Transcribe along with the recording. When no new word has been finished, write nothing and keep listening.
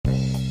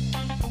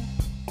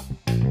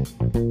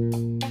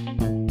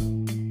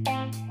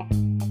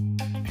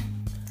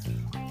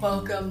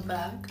Welcome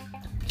back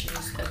to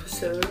this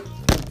episode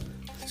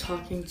of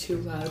Talking Too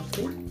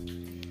Loudly.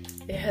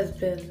 It has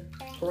been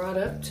brought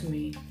up to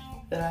me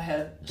that I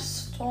have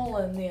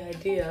stolen the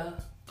idea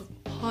of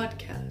a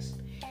podcast,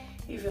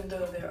 even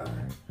though there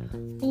are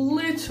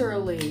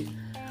literally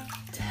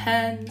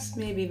tens,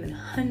 maybe even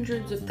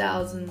hundreds of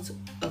thousands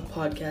of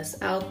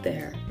podcasts out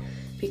there,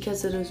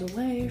 because it is a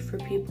way for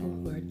people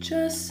who are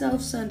just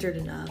self-centered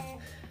enough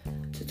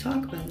to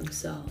talk about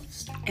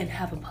themselves and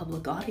have a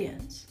public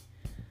audience.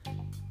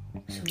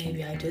 So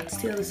maybe I did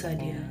steal this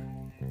idea,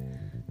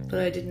 but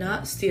I did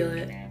not steal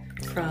it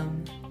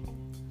from,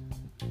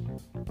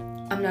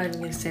 I'm not even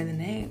going to say the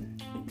name,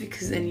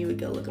 because then you would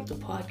go look up the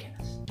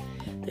podcast.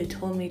 They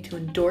told me to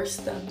endorse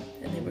them,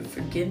 and they would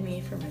forgive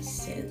me for my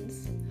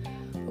sins.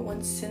 But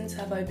what sins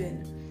have I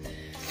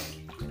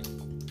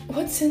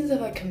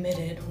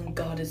committed when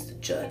God is the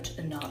judge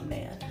and not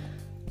man?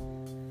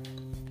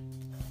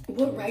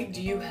 What right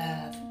do you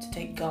have to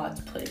take God's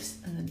place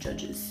in the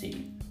judge's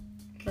seat?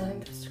 I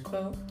think that's the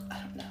quote. I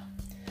don't know.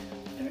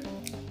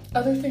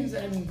 Other things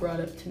that have been brought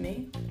up to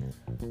me.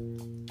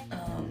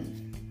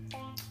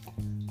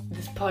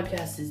 This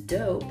podcast is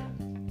dope.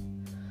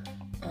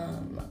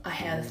 I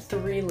have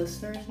 3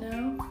 listeners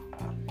now,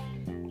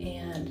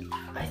 and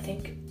I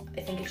think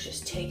it's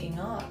just taking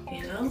off,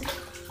 you know?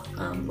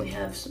 We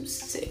have some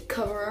sick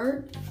cover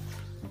art,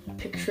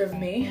 picture of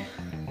me,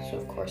 so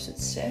of course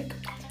it's sick.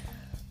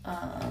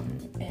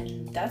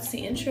 And that's the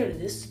intro to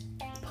this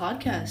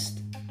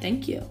podcast.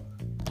 Thank you.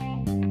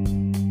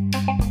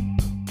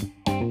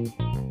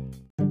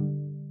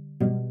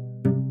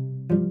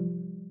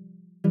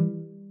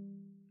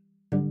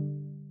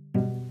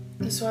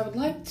 So I would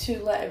like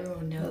to let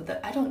everyone know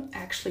that I don't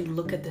actually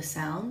look at the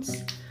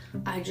sounds.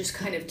 I just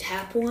kind of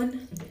tap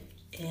one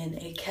in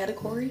a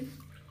category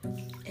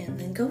and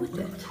then go with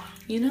it,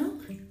 you know?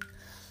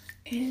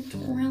 It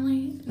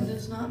really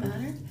does not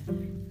matter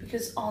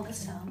because all the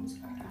sounds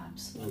are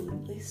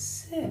absolutely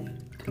sick.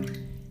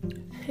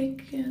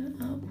 Picking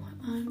up what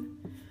I'm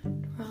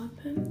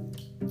dropping.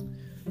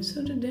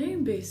 So today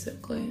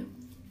basically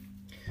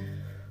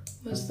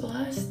was the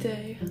last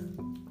day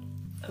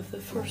of the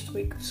first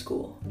week of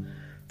school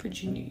for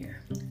junior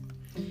year.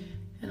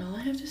 And all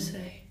I have to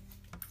say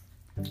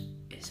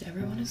is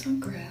everyone is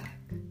on crack.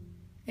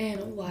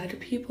 And why do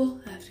people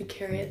have to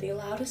carry the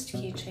loudest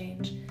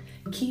keychains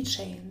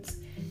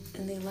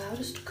and the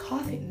loudest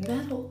coffee,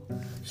 metal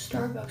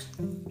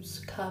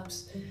Starbucks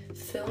cups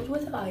filled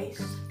with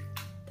ice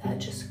that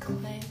just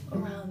clang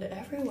around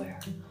everywhere?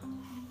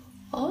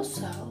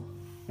 Also,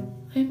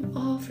 I'm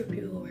all for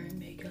people wearing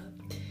makeup.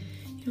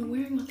 You know,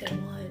 wearing what they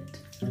want.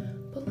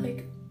 But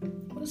like,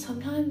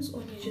 sometimes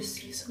when you just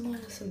see someone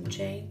with some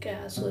jank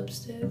ass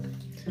lipstick,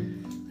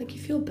 like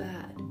you feel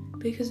bad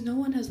because no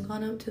one has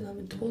gone up to them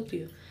and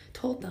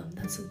told them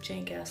that's some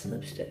jank ass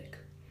lipstick.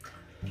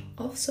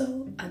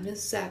 Also, I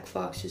miss Zach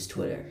Fox's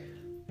Twitter.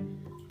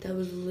 That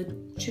was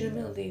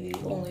legitimately the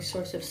only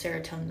source of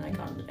serotonin I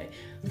got today.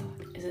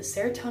 Fuck, is it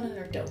serotonin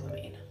or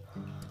dopamine?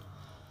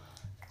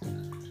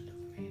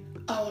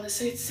 I want to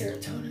say it's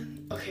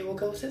serotonin. Okay, we'll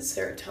go with it,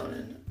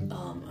 serotonin.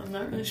 I'm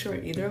not really sure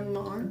what either of them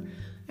are.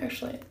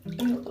 Actually, a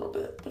little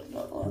bit, but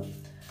not a lot.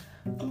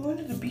 I'm going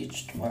to the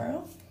beach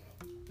tomorrow,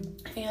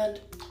 and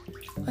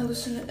I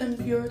listened to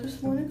NPR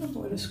this morning on the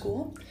way to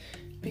school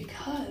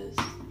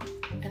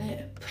and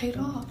it paid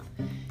off,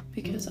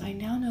 because I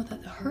now know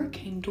that the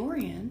Hurricane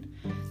Dorian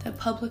that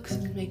Publix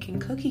is making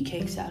cookie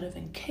cakes out of,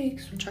 and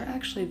cakes, which are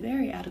actually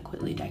very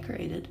adequately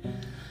decorated.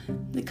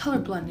 The color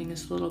blending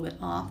is a little bit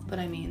off, but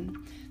I mean,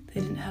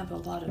 they didn't have a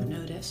lot of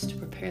notice to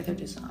prepare their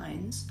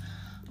designs,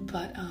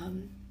 but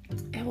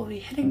it will be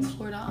hitting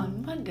Florida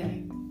on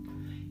Monday,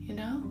 you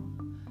know?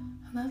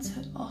 And that's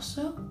it.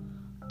 Also,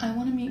 I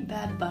want to meet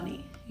Bad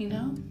Bunny, you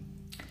know?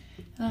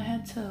 And I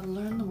had to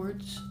learn the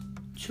words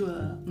to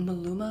a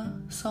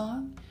Maluma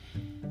song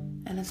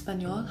in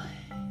Espanol,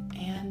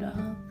 and,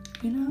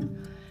 you know,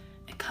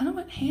 it kind of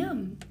went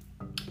ham.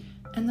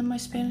 And then my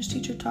Spanish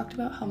teacher talked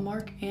about how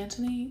Mark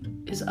Antony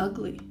is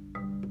ugly.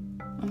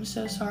 I'm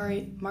so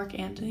sorry, Mark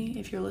Antony,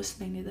 if you're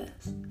listening to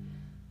this,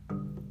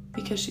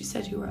 because she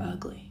said you were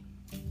ugly.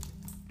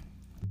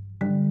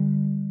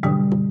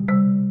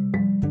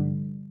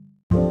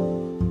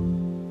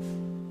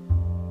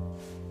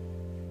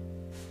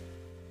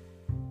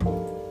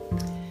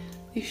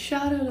 The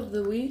shout out of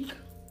the week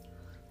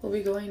will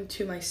be going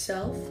to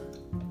myself,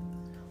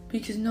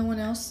 because no one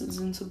else is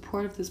in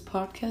support of this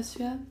podcast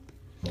yet.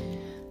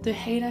 The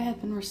hate I have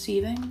been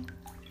receiving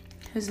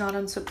is not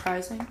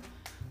unsurprising,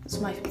 as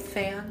my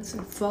fans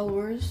and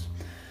followers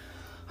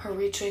are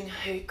reaching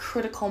a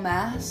critical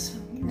mass,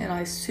 and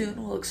I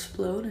soon will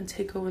explode and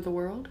take over the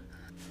world.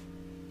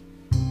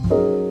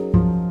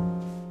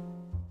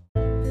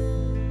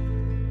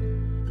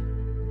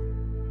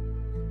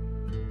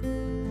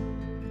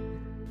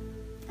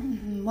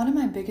 One of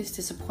my biggest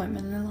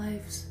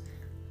disappointments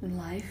in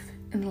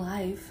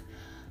life,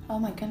 oh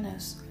my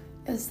goodness,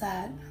 is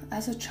that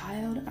as a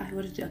child, I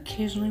would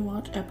occasionally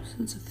watch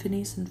episodes of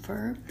Phineas and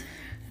Ferb.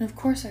 And of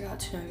course, I got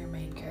to know your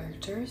main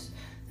characters,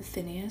 the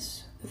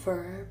Phineas, the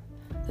Ferb,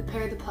 the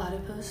Perry the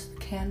Platypus, the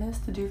Candace,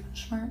 the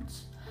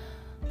Doofenshmirtz.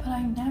 But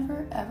I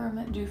never ever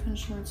met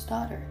Doofenshmirtz's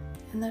daughter,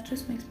 and that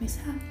just makes me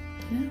sad,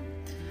 you know?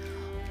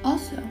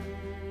 Also,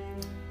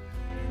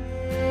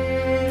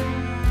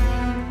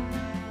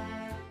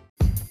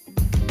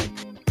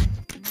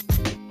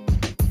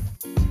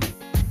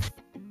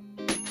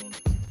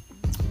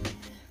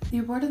 the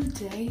award of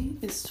the day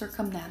is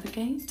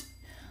Circumnavigate,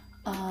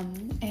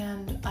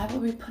 and I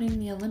will be putting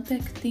the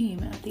Olympic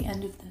theme at the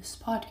end of this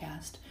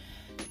podcast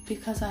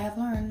because I have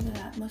learned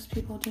that most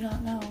people do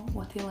not know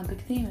what the Olympic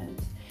theme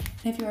is.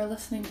 And if you are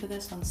listening to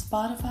this on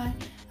Spotify,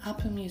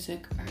 Apple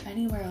Music, or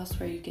anywhere else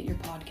where you get your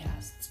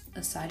podcasts,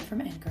 aside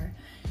from Anchor,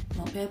 you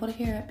won't be able to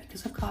hear it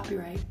because of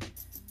copyright.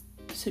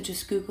 So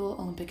just Google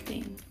Olympic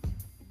theme,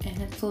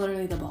 and it's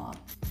literally the bomb.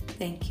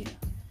 Thank you.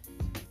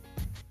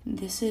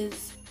 This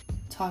is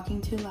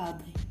Talking Too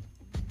Loudly,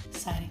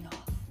 signing off.